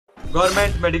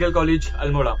Government Medical College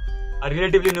Almora, a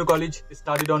relatively new college,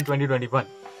 started on 2021.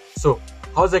 So,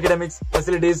 how's academics,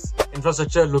 facilities,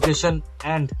 infrastructure, location,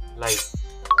 and life?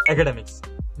 Academics.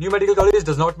 New medical college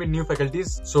does not mean new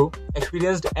faculties, so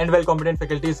experienced and well-competent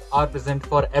faculties are present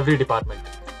for every department.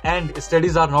 And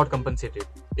studies are not compensated.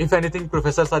 If anything,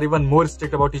 professors are even more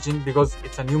strict about teaching because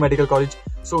it's a new medical college,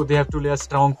 so they have to lay a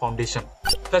strong foundation.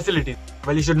 Facilities.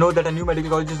 Well, you should know that a new medical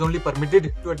college is only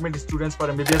permitted to admit students for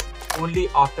MBBS only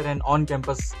after an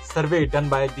on-campus survey done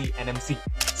by the NMC.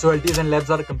 So LTs and labs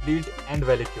are complete and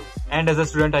well equipped. And as a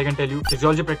student, I can tell you,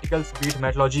 physiology practicals, be it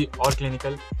metallurgy or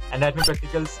clinical, anatomy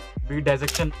practicals, be it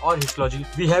dissection or histology,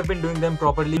 we have been doing them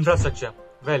properly. Infrastructure.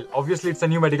 Well, obviously it's a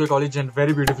new medical college and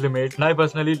very beautifully made, and I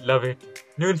personally love it.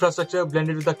 New infrastructure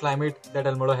blended with the climate that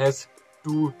Almora has,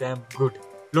 too damn good.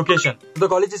 Location. The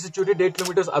college is situated 8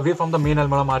 kilometers away from the main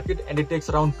Almora market, and it takes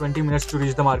around 20 minutes to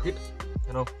reach the market,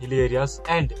 hilly areas.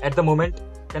 And at the moment,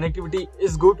 connectivity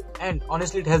is good, and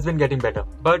honestly it has been getting better.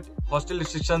 But hostel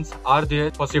restrictions are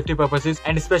there for safety purposes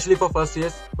and especially for first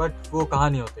years, but wo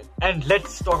kahan nahi hote. And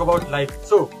let's talk about life.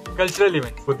 So, cultural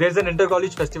events. So there's an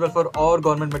inter-college festival for all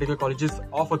government medical colleges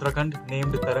of Uttarakhand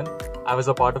named Tarang. I was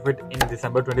a part of it in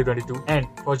December 2022. And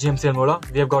for Gmc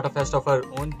Almora, we have got a fest of our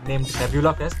own named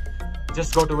Nebula Fest.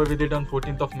 Just got over with it on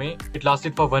 14th of May. It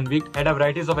lasted for 1 week, had a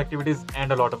varieties of activities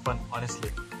and a lot of fun, honestly.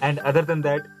 And other than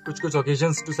that, कुछ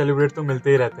occasions to celebrate तो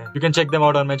मिलते ही रहते हैं. You can check them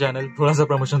out on my channel. थोड़ा सा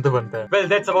promotion तो बनता है. Well,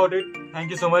 that's about it.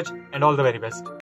 Thank you so much and all the very best.